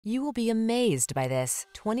You will be amazed by this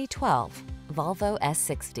 2012 Volvo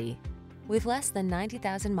S60. With less than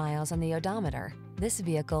 90,000 miles on the odometer, this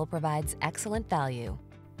vehicle provides excellent value.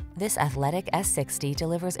 This athletic S60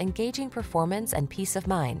 delivers engaging performance and peace of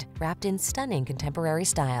mind wrapped in stunning contemporary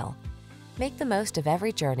style. Make the most of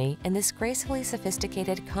every journey in this gracefully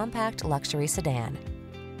sophisticated compact luxury sedan.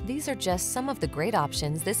 These are just some of the great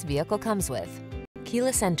options this vehicle comes with: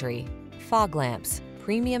 keyless entry, fog lamps,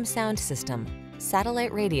 premium sound system,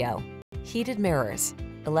 satellite radio, heated mirrors,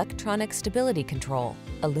 electronic stability control,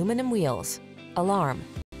 aluminum wheels, alarm,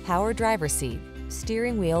 power driver seat,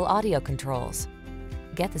 steering wheel audio controls.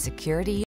 Get the security